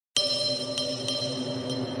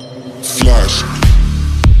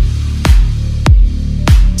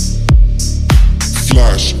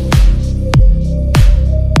Flash.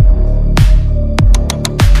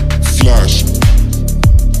 Flash. Flash.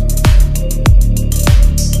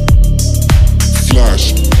 Flash.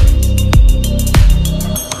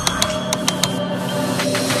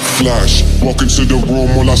 Flash. Walk into the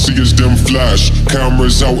room, all I see is them flash.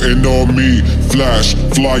 Cameras out and on me. Flash.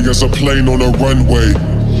 Fly as a plane on a runway.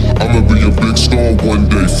 I'ma be a big star one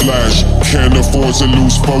day. Flash. Can't afford to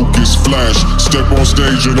lose focus. Flash. Step on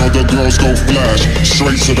stage and all the girls go flash.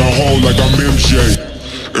 Straight to the hole like I'm MJ.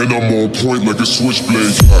 And I'm on point like a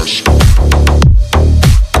switchblade. Flash.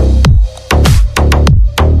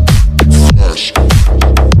 Flash.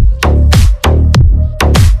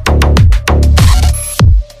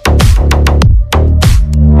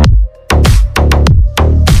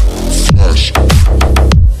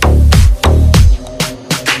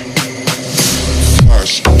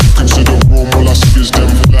 Into the room, all I see is them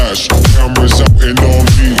flash. Cameras out and on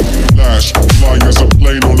me. Flash. Fly as a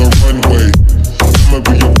plane on a runway. I'ma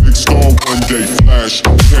be a big star one day. Flash.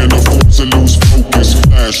 Can't afford to lose focus.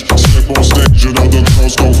 Flash. Step on stage and all the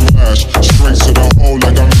girls go flash. Straight to the hole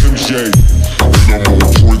like I'm MJ. And I'm on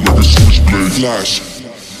point like a switchblade. Flash.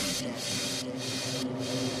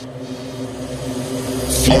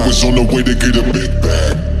 I was on the way to get a big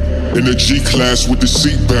bag. In a G-class with the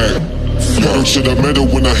seat back. Pedal to the metal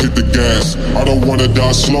when I hit the gas. I don't wanna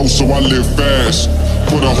die slow, so I live fast.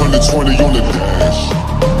 Put 120 on the dash.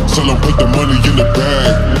 Tell them put the money in the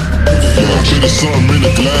bag. Yeah, bit of something in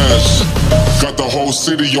the glass. Got the whole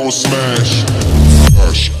city on smash.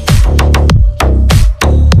 Flash.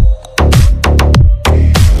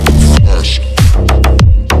 Flash.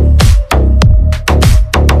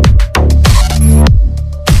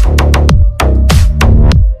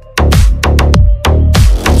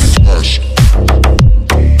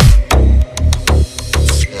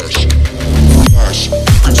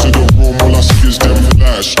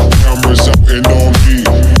 Cameras out and on me.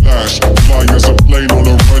 Flash. Fly as a plane on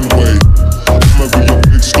a runway. I'ma be a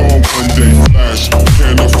big star one day. Flash.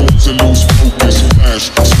 Can't afford to lose focus. Flash.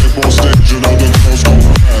 Step on stage and all the girls go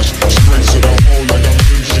flash. Straight to the hole like I'm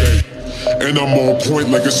MJ. And I'm on point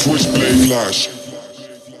like a switchblade. Flash.